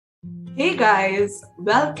Hey guys,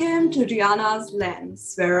 welcome to Rihanna's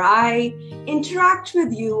Lens, where I interact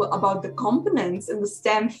with you about the components in the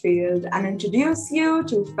STEM field and introduce you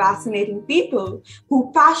to fascinating people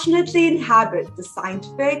who passionately inhabit the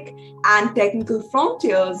scientific and technical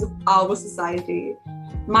frontiers of our society.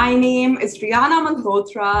 My name is Rihanna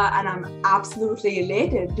Malhotra, and I'm absolutely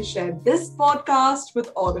elated to share this podcast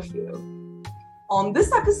with all of you. On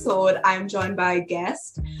this episode, I'm joined by a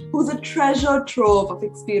guest who's a treasure trove of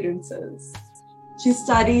experiences. She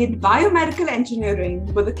studied biomedical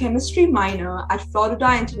engineering with a chemistry minor at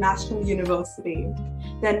Florida International University,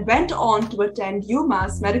 then went on to attend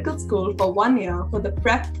UMass Medical School for 1 year for the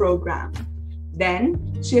prep program.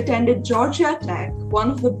 Then she attended Georgia Tech,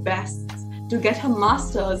 one of the best, to get her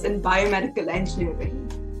master's in biomedical engineering.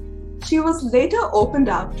 She was later opened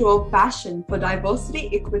up to a passion for diversity,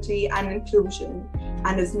 equity, and inclusion,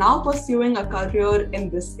 and is now pursuing a career in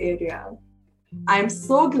this area. I am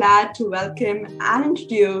so glad to welcome and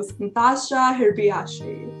introduce Natasha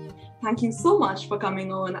Hirbiashi. Thank you so much for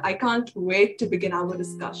coming on. I can't wait to begin our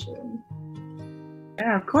discussion.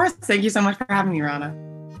 Yeah, of course. Thank you so much for having me, Rana.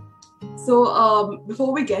 So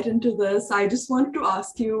before we get into this, I just wanted to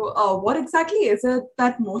ask you, what exactly is it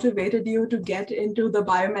that motivated you to get into the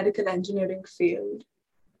biomedical engineering field?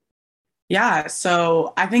 Yeah,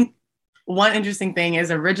 so I think one interesting thing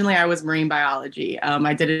is originally I was marine biology.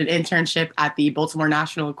 I did an internship at the Baltimore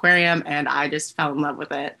National Aquarium and I just fell in love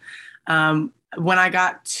with it. When I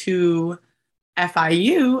got to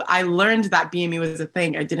FIU, I learned that BME was a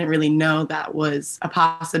thing. I didn't really know that was a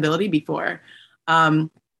possibility before.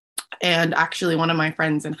 And actually, one of my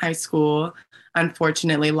friends in high school,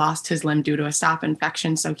 unfortunately, lost his limb due to a staph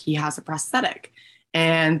infection, so he has a prosthetic.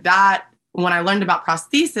 And that, when I learned about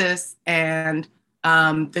prosthesis and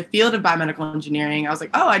the field of biomedical engineering, I was like,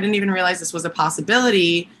 oh, I didn't even realize this was a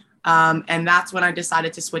possibility. And that's when I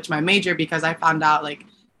decided to switch my major because I found out, like,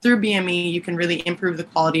 through BME, you can really improve the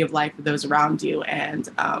quality of life of those around you. And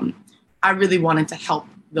I really wanted to help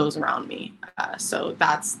those around me. So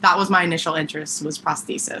that was my initial interest, was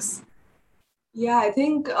prosthesis. Yeah, I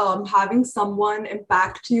think having someone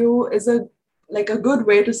impact you is a good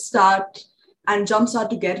way to start and jumpstart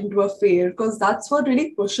to get into a field, because that's what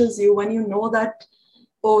really pushes you when you know that,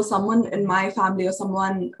 oh, someone in my family or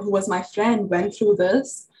someone who was my friend went through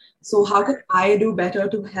this. So how can I do better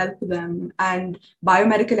to help them? And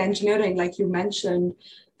biomedical engineering, like you mentioned,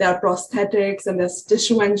 there are prosthetics and there's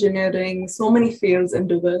tissue engineering, so many fields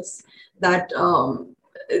into this that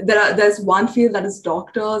there's one field that is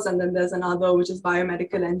doctors, and then there's another which is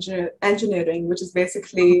biomedical engineering, which is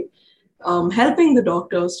basically helping the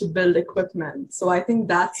doctors to build equipment. So I think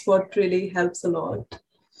that's what really helps a lot.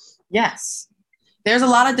 Yes. There's a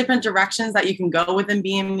lot of different directions that you can go within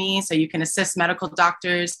BME. So you can assist medical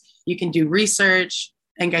doctors, you can do research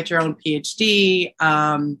and get your own PhD.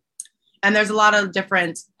 And there's a lot of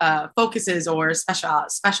different focuses or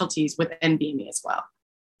specialties within BME as well.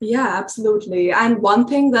 Yeah, absolutely. And one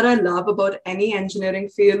thing that I love about any engineering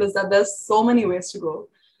field is that there's so many ways to go.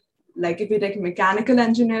 Like if you take mechanical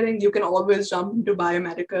engineering, you can always jump into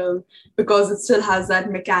biomedical because it still has that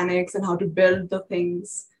mechanics and how to build the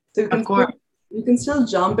things. So you can still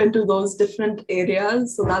jump into those different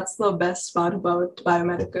areas. So that's the best part about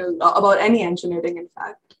biomedical, about any engineering, in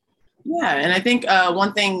fact. Yeah, and I think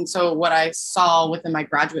one thing, so what I saw within my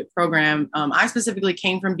graduate program, I specifically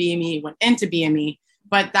came from BME, went into BME,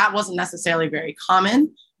 but that wasn't necessarily very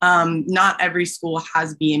common. Not every school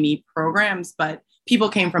has BME programs, but people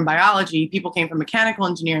came from biology, people came from mechanical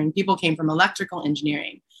engineering, people came from electrical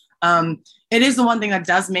engineering. It is the one thing that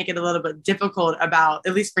does make it a little bit difficult about,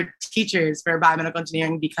 at least for teachers for biomedical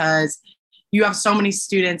engineering, because you have so many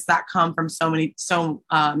students that come from so many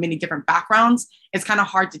different backgrounds. It's kind of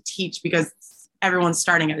hard to teach because everyone's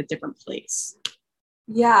starting at a different place.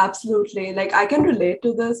 Yeah, absolutely. Like I can relate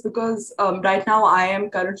to this because right now I am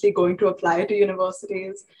currently going to apply to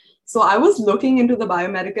universities. So I was looking into the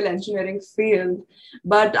biomedical engineering field,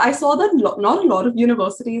 but I saw that not a lot of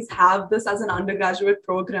universities have this as an undergraduate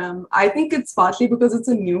program. I think it's partly because it's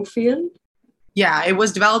a new field. Yeah, it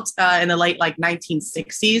was developed in the late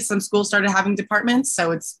 1960s. Some schools started having departments.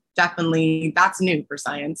 So it's definitely, that's new for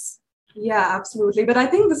science. Yeah, absolutely. But I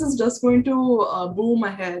think this is just going to boom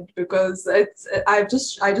ahead because I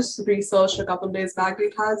just researched a couple of days back.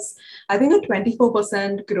 It has, I think, a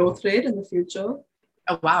 24% growth rate in the future.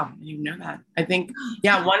 Oh, wow. You know that. I think,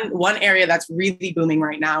 yeah, one area that's really booming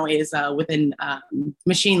right now is within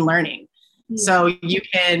machine learning. Mm-hmm. So you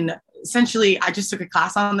can essentially, I just took a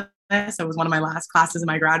class on this. It was one of my last classes in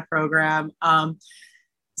my grad program.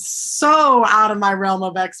 So out of my realm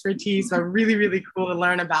of expertise, but really, really cool to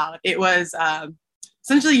learn about. It was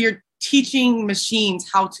essentially you're teaching machines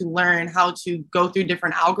how to learn, how to go through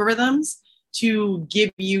different algorithms to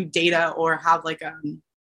give you data or have like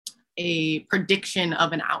a prediction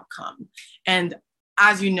of an outcome. And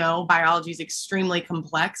as you know, biology is extremely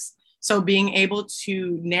complex. So being able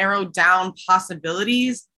to narrow down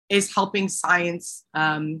possibilities is helping science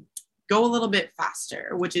go a little bit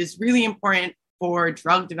faster, which is really important for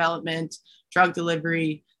drug development, drug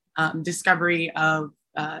delivery, discovery of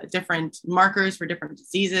different markers for different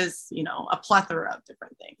diseases, you know, a plethora of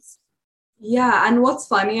different things. Yeah, and what's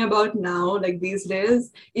funny about now, like these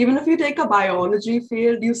days, even if you take a biology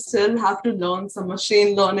field, you still have to learn some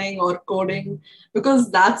machine learning or coding because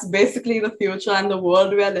that's basically the future and the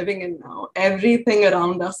world we are living in now. Everything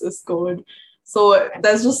around us is code. So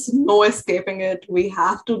there's just no escaping it. We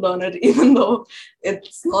have to learn it, even though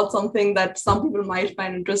it's not something that some people might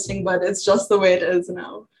find interesting, but it's just the way it is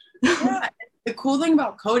now. Yeah, the cool thing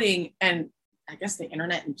about coding, and I guess the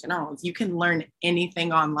internet in general, is you can learn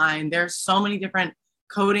anything online. There's so many different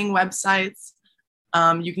coding websites.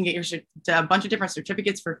 You can get a bunch of different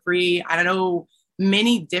certificates for free. I don't know,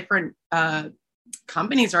 many different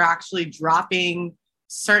companies are actually dropping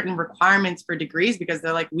certain requirements for degrees because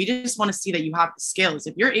they're like, we just want to see that you have the skills.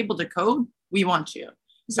 If you're able to code, we want you.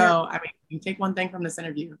 So, I mean, you take one thing from this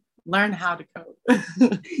interview, learn how to code.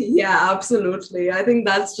 Yeah, absolutely. I think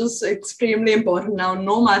that's just extremely important now.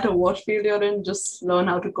 No matter what field you're in, just learn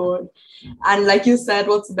how to code. And like you said,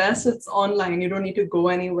 what's best, it's online. You don't need to go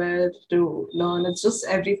anywhere to learn. It's just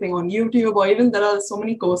everything on YouTube, or even there are so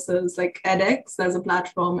many courses like edX. There's a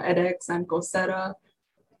platform, edX and Coursera.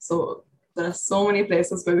 So there are so many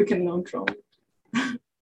places where we can learn from.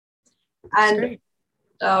 And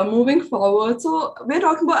moving forward, so we're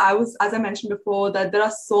talking about, as I mentioned before, that there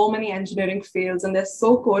are so many engineering fields and they're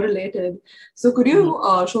so correlated. So could you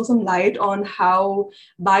show some light on how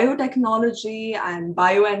biotechnology and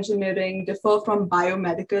bioengineering differ from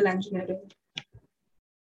biomedical engineering?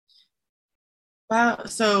 Wow.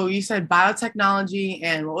 So you said biotechnology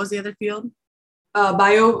and what was the other field?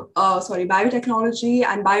 Biotechnology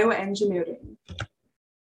and bioengineering.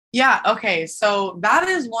 Yeah, okay. So that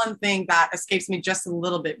is one thing that escapes me just a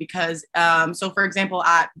little bit because, so for example,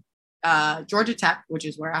 at Georgia Tech, which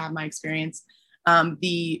is where I have my experience,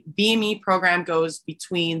 the BME program goes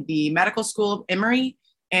between the medical school of Emory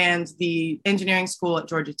and the engineering school at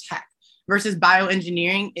Georgia Tech, versus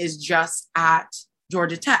bioengineering is just at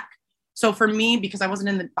Georgia Tech. So for me, because I wasn't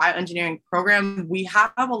in the bioengineering program, we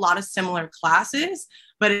have a lot of similar classes,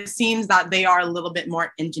 but it seems that they are a little bit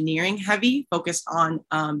more engineering heavy, focused on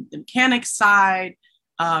the mechanics side,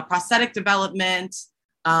 prosthetic development,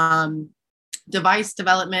 device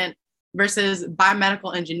development, versus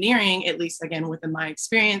biomedical engineering, at least again, within my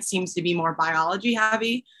experience, seems to be more biology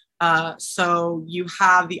heavy. So you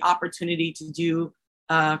have the opportunity to do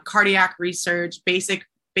cardiac research, basic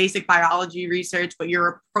biology research, but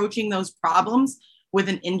you're approaching those problems with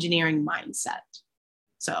an engineering mindset.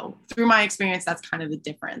 So through my experience, that's kind of the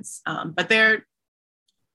difference. But they're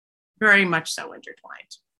very much so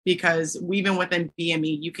intertwined because even within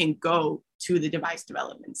BME, you can go to the device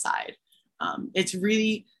development side. It's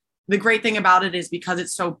really, the great thing about it is because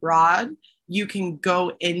it's so broad, you can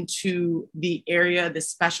go into the area, the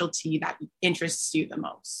specialty that interests you the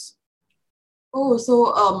most. Oh,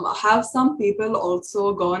 so have some people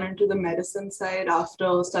also gone into the medicine side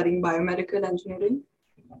after studying biomedical engineering?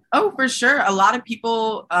 Oh, for sure. A lot of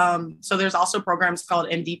people, so there's also programs called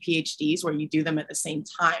MD PhDs where you do them at the same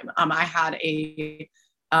time. I had a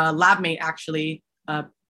lab mate, actually, a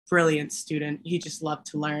brilliant student. He just loved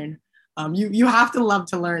to learn. You have to love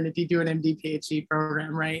to learn if you do an MD PhD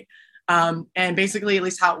program, right? And basically, at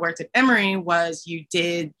least how it worked at Emory was you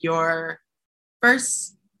did your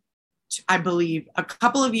first, I believe, a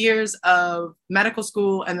couple of years of medical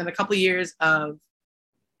school and then a couple of years of,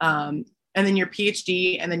 and then your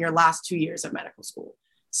PhD and then your last 2 years of medical school.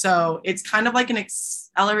 So it's kind of like an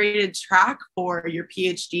accelerated track for your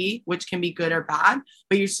PhD, which can be good or bad,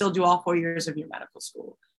 but you still do all 4 years of your medical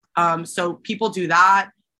school. So people do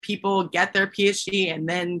that. People get their PhD and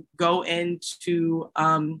then go into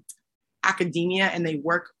academia and they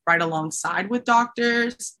work right alongside with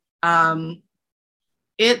doctors.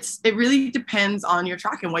 It really depends on your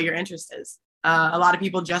track and what your interest is. A lot of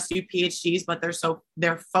people just do PhDs, but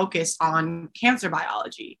they're focused on cancer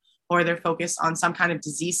biology, or they're focused on some kind of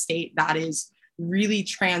disease state that is really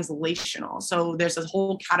translational. So there's a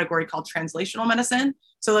whole category called translational medicine.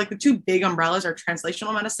 So like the two big umbrellas are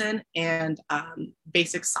translational medicine and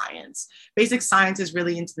basic science. Basic science is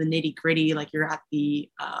really into the nitty gritty, like you're at the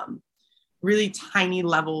really tiny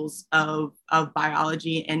levels of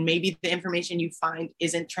biology, and maybe the information you find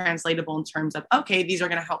isn't translatable in terms of, okay, these are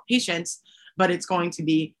going to help patients, but it's going to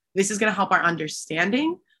be, this is going to help our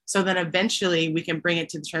understanding. So then eventually we can bring it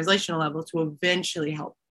to the translational level to eventually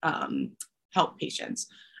help patients.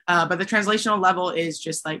 But the translational level is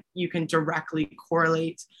just like, you can directly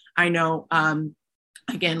correlate. I know,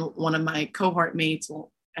 again, one of my cohort mates,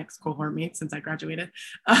 well, ex-cohort mates since I graduated,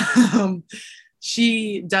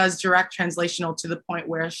 she does direct translational to the point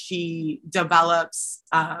where she develops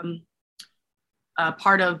a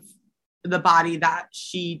part of the body that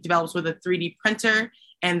she develops with a 3D printer,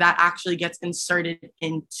 and that actually gets inserted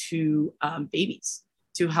into babies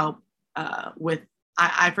to help with,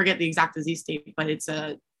 I forget the exact disease state, but it's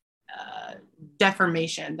a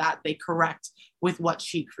deformation that they correct with what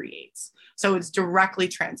she creates. So it's directly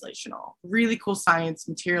translational. Really cool science.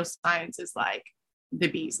 Material science is like the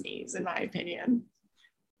bee's knees, in my opinion.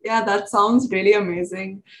 Yeah, that sounds really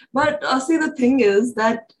amazing. But see, the thing is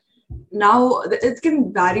that now it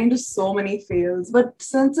can vary into so many fields. But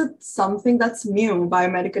since it's something that's new,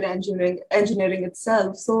 biomedical engineering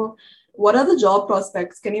itself, so what are the job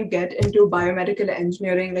prospects? Can you get into biomedical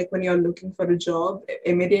engineering like when you're looking for a job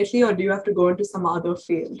immediately, or do you have to go into some other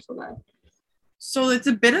field for that? So it's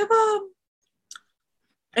a bit of a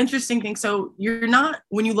interesting thing. So you're not,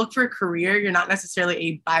 when you look for a career, you're not necessarily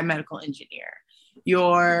a biomedical engineer.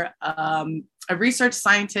 You're a research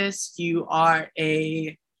scientist. You are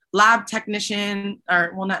a lab technician,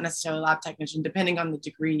 or well, not necessarily lab technician, depending on the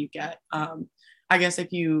degree you get. I guess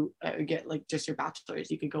if you get like just your bachelor's,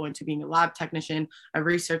 you could go into being a lab technician, a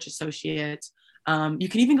research associate. You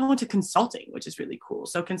can even go into consulting, which is really cool.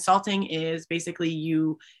 So consulting is basically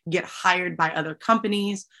you get hired by other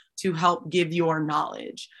companies to help give your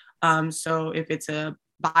knowledge. So if it's a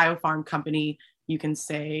biopharm company, you can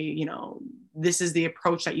say, you know, this is the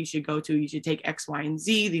approach that you should go to. You should take X, Y, and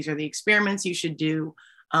Z. These are the experiments you should do.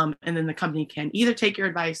 And then the company can either take your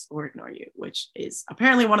advice or ignore you, which is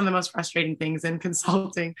apparently one of the most frustrating things in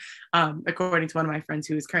consulting. According to one of my friends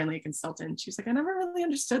who is currently a consultant, she was like, I never really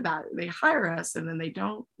understood that. They hire us and then they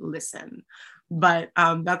don't listen. But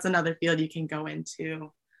that's another field you can go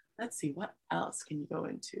into. Let's see, what else can you go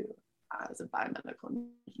into as a biomedical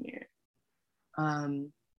engineer?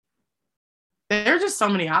 There are just so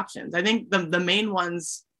many options. I think the main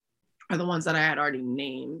ones are the ones that I had already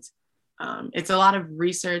named. It's a lot of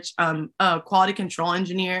research. Quality control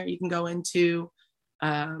engineer you can go into.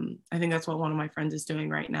 I think that's what one of my friends is doing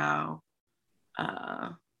right now.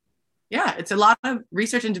 Yeah, it's a lot of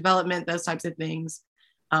research and development, those types of things.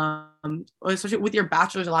 Especially with your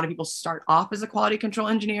bachelor's, a lot of people start off as a quality control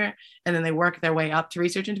engineer and then they work their way up to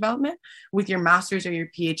research and development. With your master's or your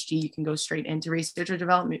PhD, you can go straight into research or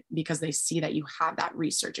development because they see that you have that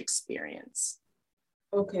research experience.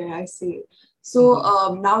 Okay, I see.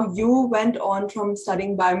 So now you went on from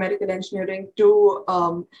studying biomedical engineering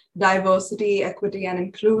to diversity, equity, and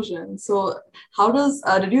inclusion. So how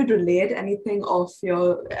did you relate anything of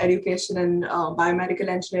your education in biomedical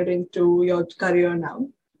engineering to your career now?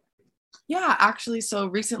 Yeah, actually, so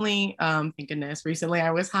recently, thank goodness, recently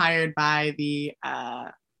I was hired by the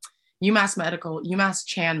UMass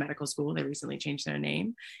Chan Medical School. They recently changed their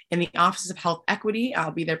name. In the Office of Health Equity,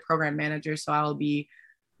 I'll be their program manager. So I'll be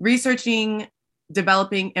researching,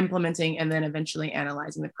 developing, implementing, and then eventually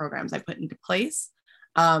analyzing the programs I put into place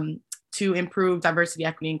to improve diversity,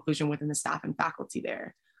 equity, inclusion within the staff and faculty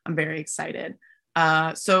there. I'm very excited.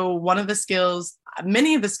 So one of the skills,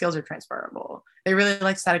 many of the skills are transferable. They really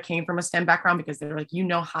liked that I came from a STEM background because they're like, you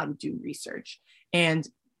know how to do research. And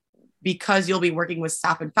because you'll be working with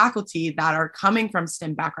staff and faculty that are coming from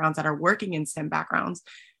STEM backgrounds, that are working in STEM backgrounds,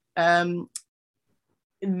 I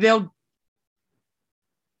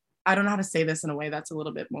don't know how to say this in a way that's a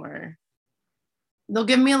little bit more, they'll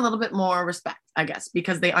give me a little bit more respect, I guess,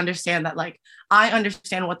 because they understand that, like, I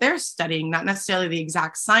understand what they're studying, not necessarily the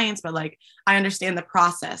exact science, but like, I understand the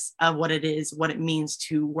process of what it is, what it means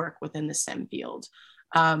to work within the STEM field.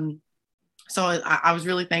 So I was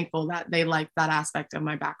really thankful that they liked that aspect of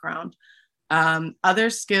my background. Other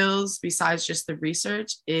skills besides just the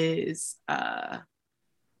research is, I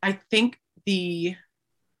think the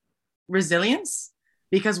resilience,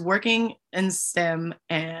 because working in STEM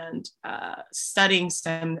and studying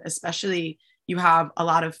STEM, especially, you have a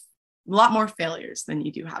lot more failures than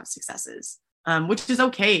you do have successes, which is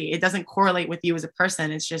okay. It doesn't correlate with you as a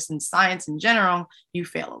person. It's just in science in general, you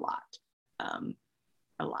fail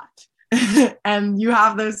a lot. and you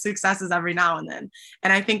have those successes every now and then.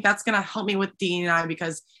 And I think that's going to help me with DE&I,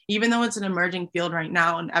 because even though it's an emerging field right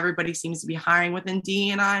now and everybody seems to be hiring within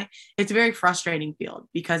DE&I, it's a very frustrating field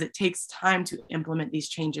because it takes time to implement these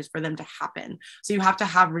changes for them to happen. So you have to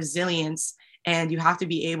have resilience, and you have to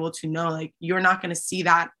be able to know, like, you're not going to see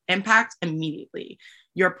that impact immediately.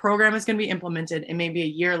 Your program is going to be implemented, and maybe a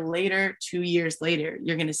year later, 2 years later,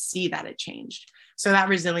 you're going to see that it changed. So that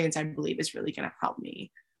resilience, I believe, is really going to help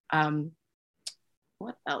me.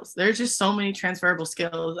 What else? There's just so many transferable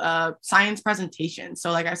skills. Science presentation.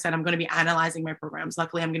 So like I said, I'm going to be analyzing my programs.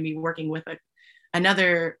 Luckily, I'm going to be working with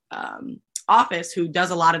another office who does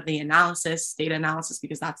a lot of the analysis, data analysis,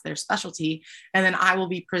 because that's their specialty. And then I will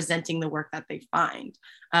be presenting the work that they find.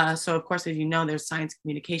 So of course, as you know, there's science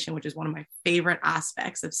communication, which is one of my favorite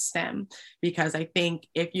aspects of STEM, because I think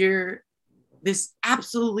if you're this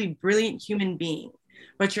absolutely brilliant human being,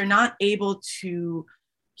 but you're not able to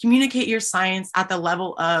communicate your science at the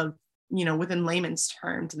level of, within layman's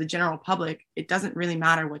term to the general public, it doesn't really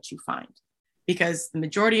matter what you find, because the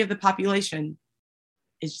majority of the population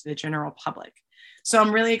is the general public. So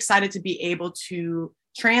I'm really excited to be able to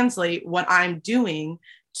translate what I'm doing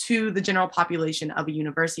to the general population of a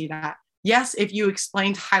university that, yes, if you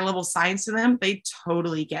explained high level science to them, they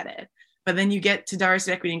totally get it. But then you get to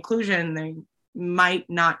diversity, equity, inclusion, they might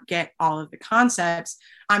not get all of the concepts.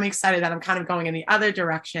 I'm excited that I'm kind of going in the other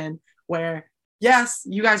direction where, yes,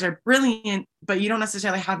 you guys are brilliant, but you don't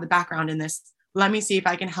necessarily have the background in this. Let me see if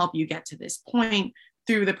I can help you get to this point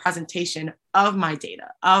through the presentation of my data,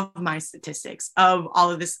 of my statistics, of all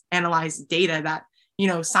of this analyzed data that,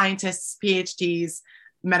 scientists, PhDs,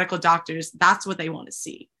 medical doctors, that's what they want to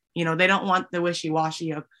see. They don't want the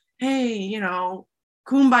wishy-washy of, hey,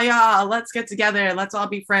 kumbaya, let's get together, let's all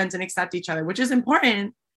be friends and accept each other, which is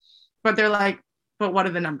important. But they're like, but what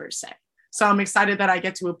do the numbers say? So I'm excited that I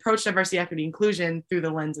get to approach diversity, equity, inclusion through the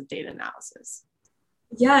lens of data analysis.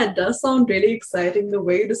 Yeah, it does sound really exciting. The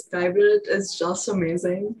way you described it is just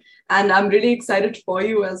amazing. And I'm really excited for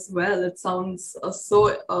you as well. It sounds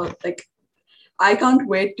like, I can't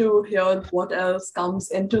wait to hear what else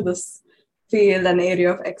comes into this field and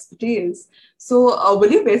area of expertise. So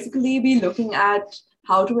will you basically be looking at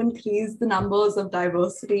how to increase the numbers of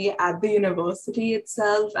diversity at the university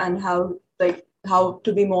itself, and how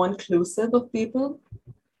to be more inclusive of people?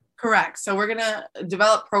 Correct. So we're going to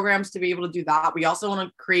develop programs to be able to do that. We also want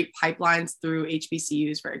to create pipelines through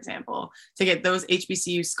HBCUs, for example, to get those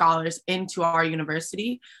HBCU scholars into our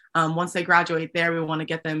university. Once they graduate there, we want to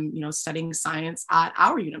get them, studying science at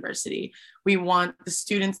our university. We want the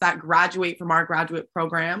students that graduate from our graduate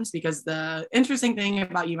programs, because the interesting thing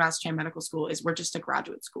about UMass Chan Medical School is we're just a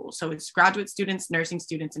graduate school. So it's graduate students, nursing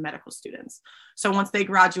students, and medical students. So once they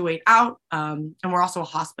graduate out, and we're also a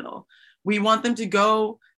hospital, we want them to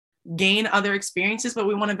go gain other experiences, but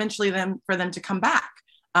we want eventually for them to come back.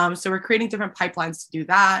 So we're creating different pipelines to do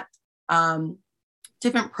that,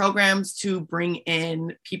 different programs to bring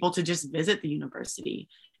in people to just visit the university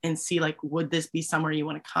and see, like, would this be somewhere you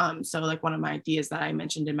want to come? So like one of my ideas that I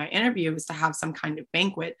mentioned in my interview is to have some kind of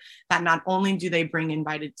banquet that not only do they bring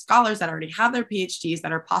invited scholars that already have their PhDs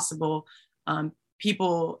that are possible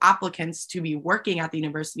applicants to be working at the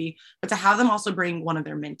university, but to have them also bring one of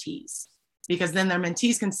their mentees. Because then their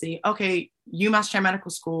mentees can see, okay, UMass Chan Medical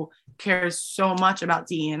School cares so much about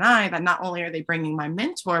DE&I that not only are they bringing my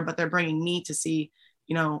mentor, but they're bringing me to see,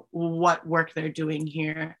 what work they're doing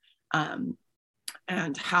here,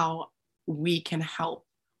 and how we can help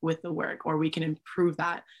with the work, or we can improve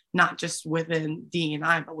that, not just within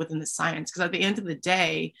DE&I, but within the science. Because at the end of the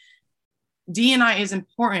day, DE&I is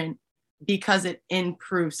important because it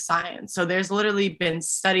improves science. So there's literally been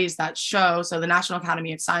studies that show, so the National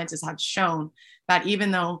Academy of Sciences have shown that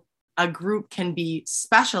even though a group can be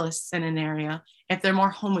specialists in an area, if they're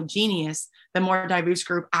more homogeneous, the more diverse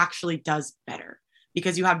group actually does better,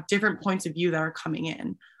 because you have different points of view that are coming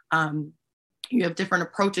in. You have different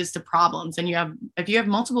approaches to problems, and if you have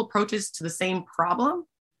multiple approaches to the same problem,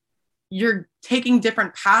 you're taking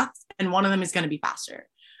different paths, and one of them is going to be faster.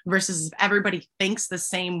 Versus if everybody thinks the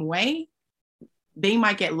same way, they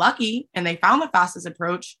might get lucky and they found the fastest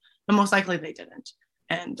approach, but most likely they didn't.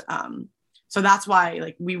 And so that's why,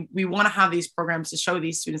 like, we want to have these programs to show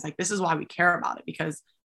these students, like, this is why we care about it. Because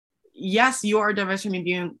yes, you are a diverse human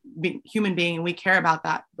being, and we care about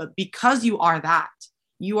that. But because you are that,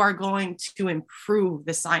 you are going to improve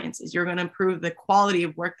the sciences. You're going to improve the quality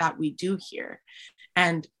of work that we do here.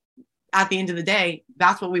 And at the end of the day,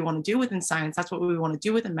 that's what we want to do within science. That's what we want to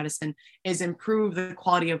do within medicine, is improve the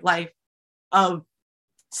quality of life of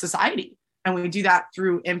society. And we do that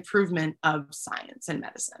through improvement of science and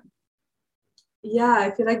medicine. Yeah,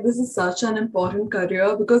 I feel like this is such an important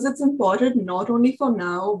career because it's important not only for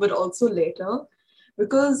now, but also later.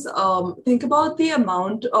 Because think about the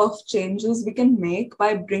amount of changes we can make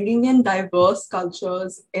by bringing in diverse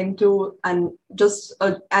cultures into an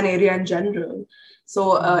area in general. So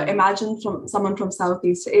Mhm. imagine from someone from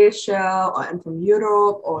Southeast Asia and from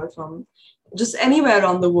Europe or from just anywhere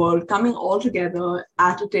around the world coming all together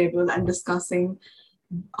at a table and discussing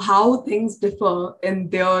how things differ in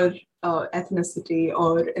their ethnicity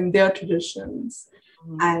or in their traditions,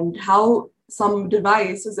 Mhm. and how some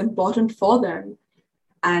device is important for them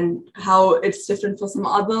and how it's different for some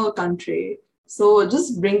other country. So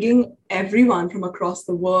just bringing everyone from across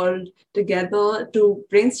the world together to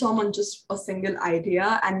brainstorm on just a single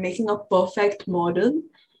idea and making a perfect model,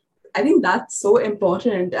 I think that's so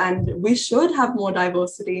important. And we should have more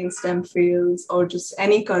diversity in STEM fields or just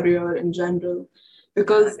any career in general, Yeah,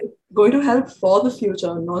 because it's going to help for the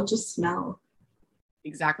future, not just now.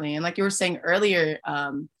 exactly. And like you were saying earlier,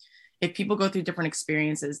 if people go through different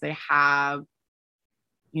experiences, they have,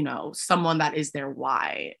 someone that is their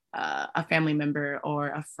why, a family member or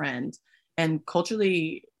a friend. And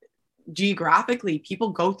culturally, geographically,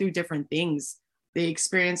 people go through different things. They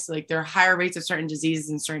experience like there are higher rates of certain diseases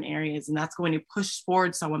in certain areas, and that's going to push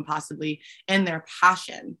forward someone possibly in their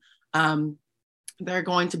passion. Um, they're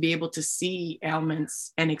going to be able to see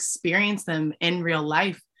ailments and experience them in real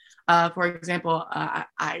life. For example,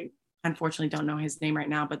 I unfortunately don't know his name right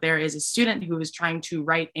now, but there is a student who is trying to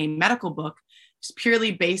write a medical book just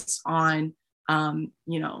purely based on,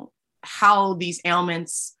 how these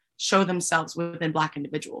ailments show themselves within Black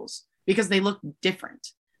individuals because they look different.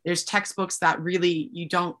 There's textbooks that really you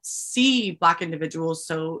don't see Black individuals,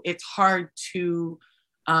 so it's hard to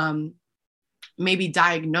um, maybe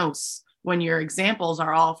diagnose when your examples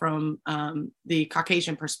are all from the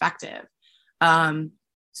Caucasian perspective. Um,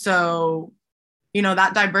 so,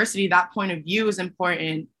 that diversity, that point of view is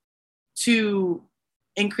important to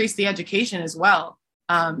increase the education as well.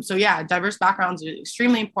 So, yeah, diverse backgrounds are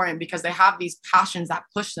extremely important because they have these passions that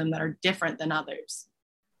push them that are different than others.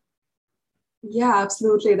 Yeah,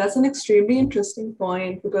 absolutely. That's an extremely interesting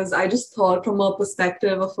point because I just thought from a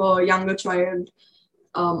perspective of a younger child,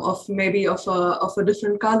 of maybe of a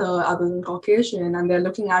different color other than Caucasian, and they're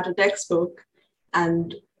looking at a textbook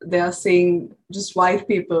and they're seeing just white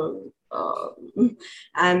people,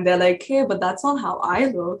 and they're like, hey, but that's not how I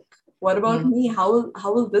look. What about Mm, me? How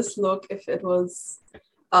will this look if it was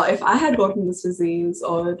if I had gotten this disease,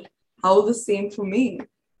 or how will this seem for me?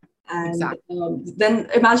 And exactly. then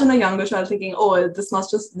imagine a younger child thinking, oh, this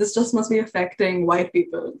just must be affecting white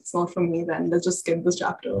people. It's not for me. Then let's just skip this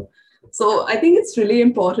chapter. So I think it's really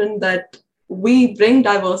important that we bring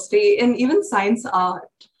diversity in even science art,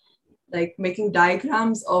 like making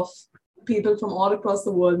diagrams of people from all across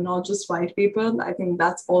the world, not just white people. I think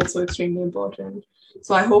that's also extremely important.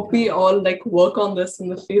 So I hope we all like work on this in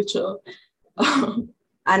the future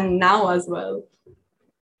and now as well.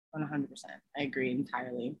 100%. I agree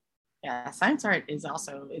entirely. Yeah, science art is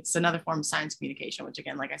also, it's another form of science communication, which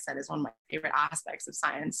again, like I said, is one of my favorite aspects of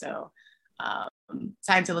science. So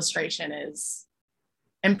science illustration is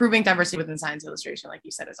improving diversity within science illustration, like you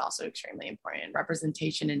said, is also extremely important.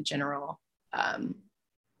 Representation in general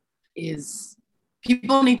is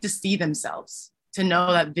people need to see themselves to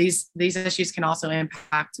know that these issues can also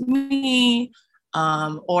impact me,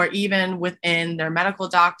 or even within their medical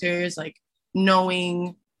doctors, like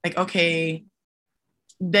knowing like, okay,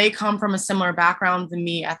 they come from a similar background than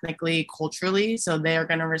me ethnically, culturally, so they're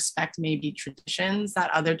going to respect maybe traditions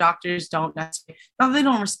that other doctors don't necessarily, not that they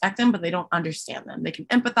don't respect them, but they don't understand them. They can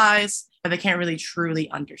empathize, but they can't really truly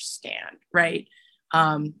understand, right?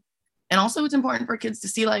 um, and also it's important for kids to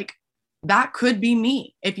see like that could be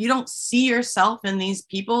me. If you don't see yourself in these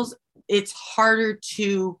people's, it's harder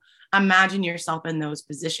to imagine yourself in those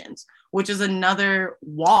positions, which is another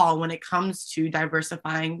wall when it comes to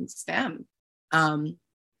diversifying STEM. um,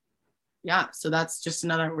 yeah, so that's just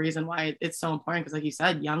another reason why it's so important because like you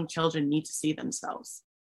said, young children need to see themselves.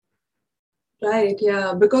 Right,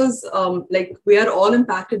 yeah, because like we are all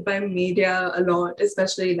impacted by media a lot,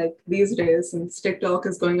 especially like these days since TikTok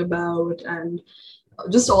is going about and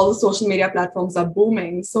just all the social media platforms are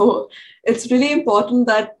booming. So it's really important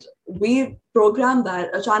that we program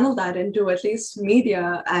that, channel that into at least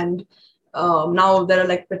media. And now there are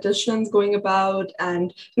like petitions going about.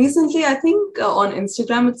 And recently, I think on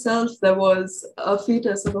Instagram itself, there was a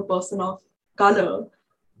fetus of a person of color.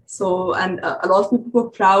 So, and a lot of people were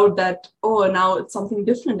proud that, oh, now it's something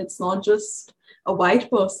different. It's not just a white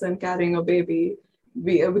person carrying a baby.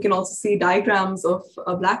 We can also see diagrams of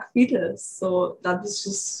a black fetus. So that was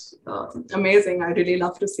just amazing. I really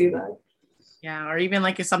love to see that. Yeah, or even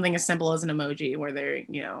like something as simple as an emoji where they're,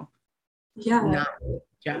 Yeah. not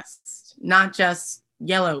not just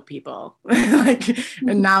yellow people. Like,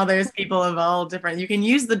 and now there's people of all different. You can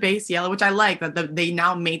use the base yellow, which I like that they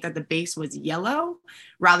now made that the base was yellow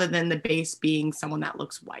rather than the base being someone that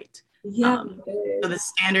looks white. Yeah. Um, so the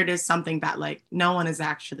standard is something that like no one is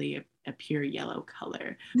actually a pure yellow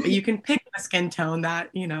color, but you can pick a skin tone that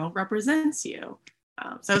represents you.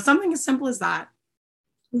 So something as simple as that.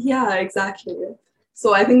 Yeah, exactly.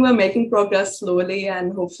 So I think we're making progress slowly,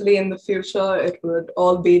 and hopefully in the future it would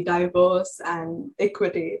all be diverse and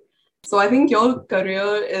equity. So I think your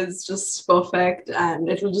career is just perfect and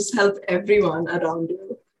it will just help everyone around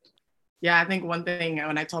you. Yeah, I think one thing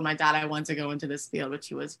when I told my dad I wanted to go into this field, which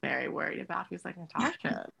he was very worried about, he was like,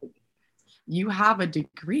 Natasha, you have a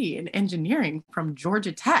degree in engineering from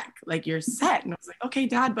Georgia Tech. Like, you're set. And I was like, okay,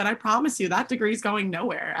 Dad, but I promise you that degree is going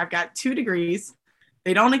nowhere. I've got 2 degrees.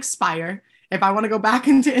 They don't expire. If I want to go back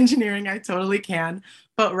into engineering, I totally can.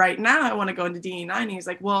 But right now I want to go into DE9. And he's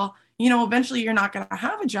like, well, eventually you're not going to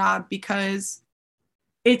have a job because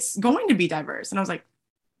it's going to be diverse. And I was like,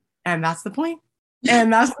 and that's the point.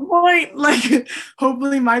 And that's the point. Like,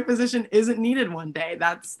 hopefully my position isn't needed one day.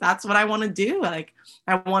 That's what I want to do. Like,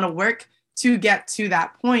 I want to work to get to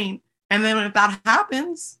that point. And then if that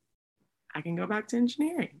happens, I can go back to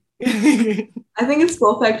engineering. I think it's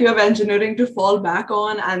perfect. You have engineering to fall back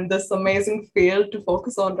on and this amazing field to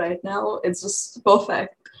focus on right now. It's just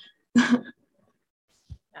perfect.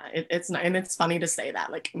 It's not, and it's funny to say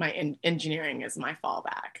that like my engineering is my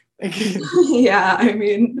fallback. Yeah, I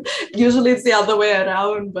mean, usually it's the other way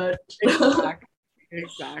around, but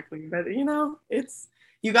exactly. But it's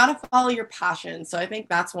you got to follow your passion. So I think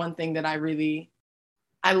that's one thing that I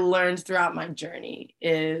learned throughout my journey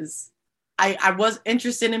is I was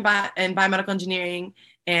interested in biomedical engineering,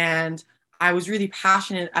 and I was really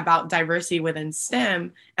passionate about diversity within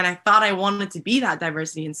STEM, and I thought I wanted to be that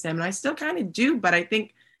diversity in STEM, and I still kind of do, but I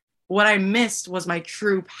think what I missed was my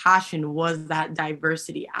true passion was that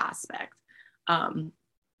diversity aspect. So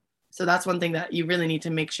that's one thing that you really need to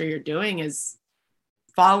make sure you're doing is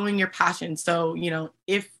following your passion. So,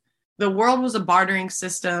 if the world was a bartering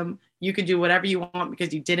system, you could do whatever you want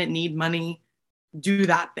because you didn't need money, do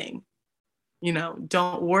that thing.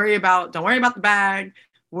 Don't worry about the bag,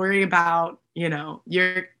 worry about, your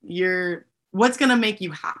what's going to make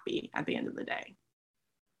you happy at the end of the day.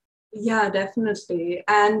 Yeah, definitely.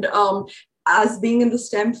 And as being in the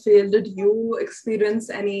STEM field, did you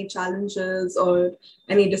experience any challenges or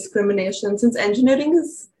any discrimination? Since engineering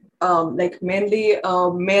is like mainly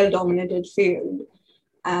a male-dominated field,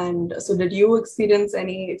 and so did you experience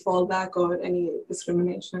any fallback or any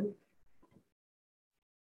discrimination?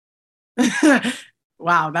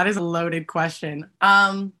 Wow, that is a loaded question.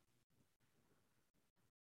 I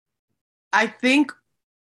think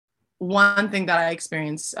one thing that I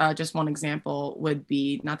experienced, just one example would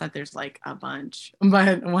be, not that there's like a bunch,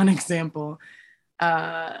 but one example,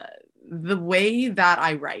 the way that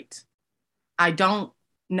I write. I don't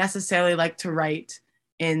necessarily like to write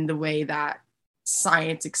in the way that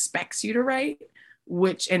science expects you to write,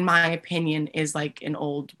 which in my opinion is like an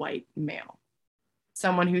old white male.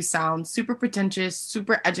 Someone who sounds super pretentious,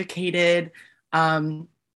 super educated. I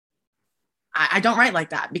don't write like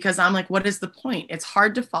that because I'm like, what is the point? It's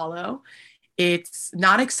hard to follow. It's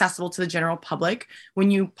not accessible to the general public. When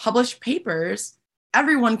you publish papers,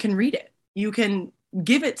 everyone can read it. You can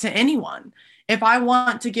give it to anyone. If I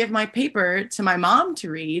want to give my paper to my mom to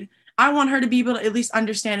read, I want her to be able to at least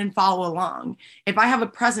understand and follow along. If I have a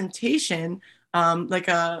presentation, like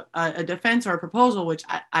a defense or a proposal, which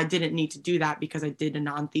I didn't need to do that because I did a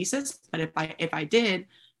non-thesis, but if I did,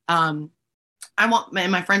 I want,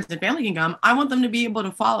 and my friends and family can come, I want them to be able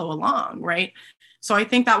to follow along, right? So I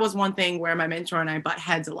think that was one thing where my mentor and I butt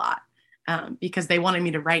heads a lot, because they wanted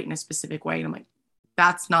me to write in a specific way. And I'm like,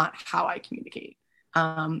 that's not how I communicate.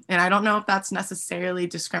 And I don't know if that's necessarily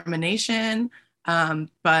discrimination,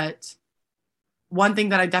 but one thing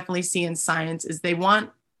that I definitely see in science is they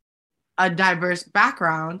want a diverse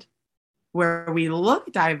background where we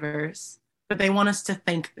look diverse, but they want us to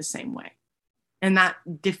think the same way. And that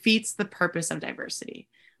defeats the purpose of diversity.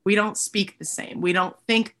 We don't speak the same. We don't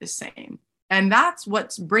think the same. And that's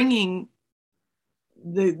what's bringing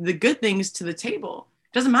the good things to the table.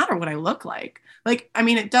 It doesn't matter what I look like. Like, I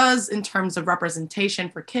mean, it does in terms of representation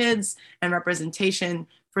for kids and representation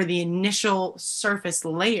for the initial surface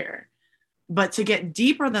layer. But to get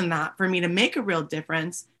deeper than that, for me to make a real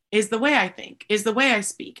difference, is the way I think, is the way I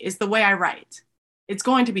speak, is the way I write. It's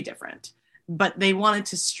going to be different. But they wanted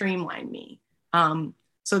to streamline me.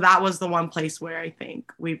 So that was the one place where I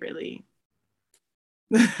think we really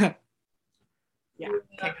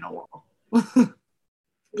kicking a wall.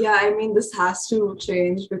 Yeah, I mean, this has to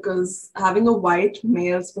change because having a white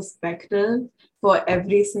male's perspective for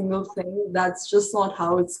every single thing, that's just not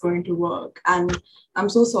how it's going to work. And I'm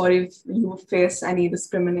so sorry if you face any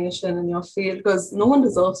discrimination in your field because no one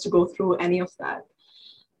deserves to go through any of that.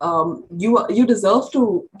 You deserve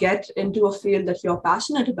to get into a field that you're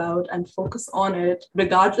passionate about and focus on it,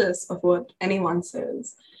 regardless of what anyone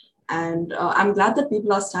says. And I'm glad that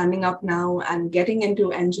people are standing up now and getting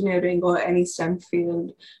into engineering or any STEM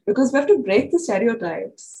field because we have to break the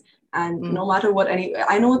stereotypes. And no matter what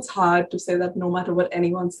I know it's hard to say that no matter what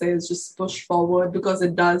anyone says, just push forward because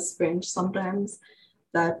it does pinch sometimes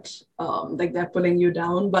that like they're pulling you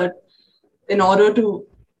down. But in order to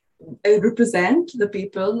represent the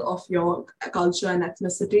people of your culture and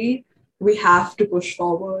ethnicity, we have to push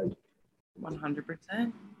forward.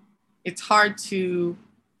 100%. It's hard to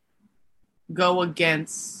go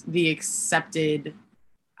against the accepted,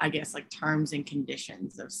 I guess, like terms and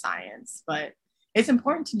conditions of science, but it's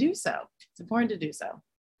important to do so.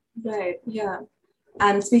 Right, yeah.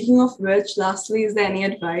 And speaking of which, lastly, is there any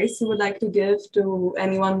advice you would like to give to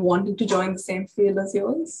anyone wanting to join the same field as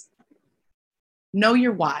yours? Know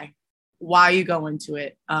your why you go into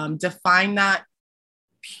it. Define that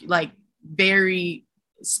like very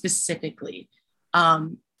specifically.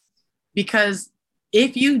 Because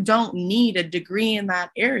if you don't need a degree in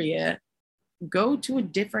that area, go to a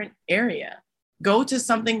different area. Go to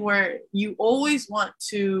something where you always want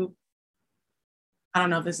to, I don't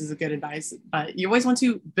know if this is a good advice, but you always want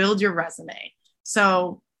to build your resume.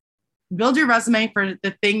 So build your resume for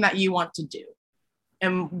the thing that you want to do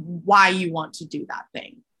and why you want to do that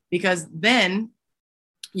thing. Because then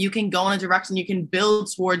you can go in a direction, you can build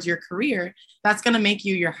towards your career that's going to make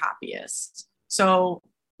you your happiest. So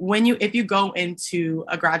if you go into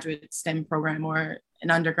a graduate STEM program or an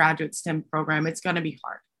undergraduate STEM program, it's going to be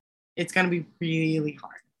hard. It's going to be really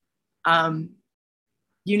hard.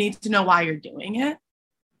 You need to know why you're doing it.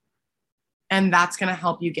 And that's going to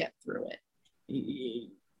help you get through it.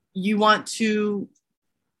 You want to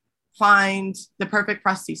find the perfect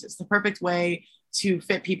prosthesis, the perfect way to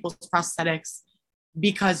fit people's prosthetics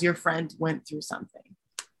because your friend went through something.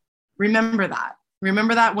 Remember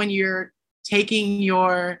that when you're taking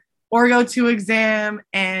your Orgo 2 exam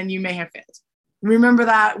and you may have failed. Remember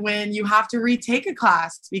that when you have to retake a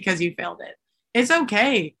class because you failed it. It's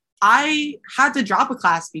okay. I had to drop a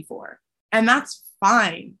class before, and that's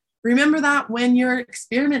fine. Remember that when your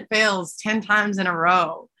experiment fails 10 times in a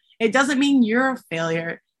row. It doesn't mean you're a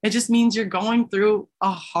failure. It just means you're going through a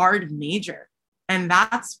hard major, and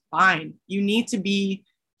that's fine. You need to be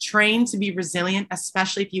trained to be resilient,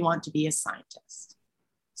 especially if you want to be a scientist.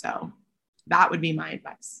 So that would be my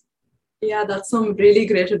advice. Yeah, that's some really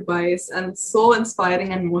great advice and so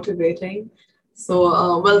inspiring and motivating.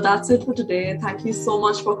 So, well, that's it for today. Thank you so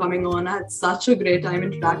much for coming on. I had such a great time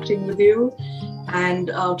interacting with you. And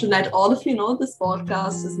to let all of you know, this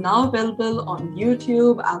podcast is now available on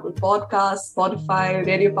YouTube, Apple Podcasts, Spotify,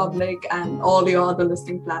 Radio Public, and all your other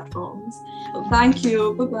listening platforms. Well, thank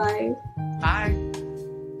you. Bye-bye. Bye.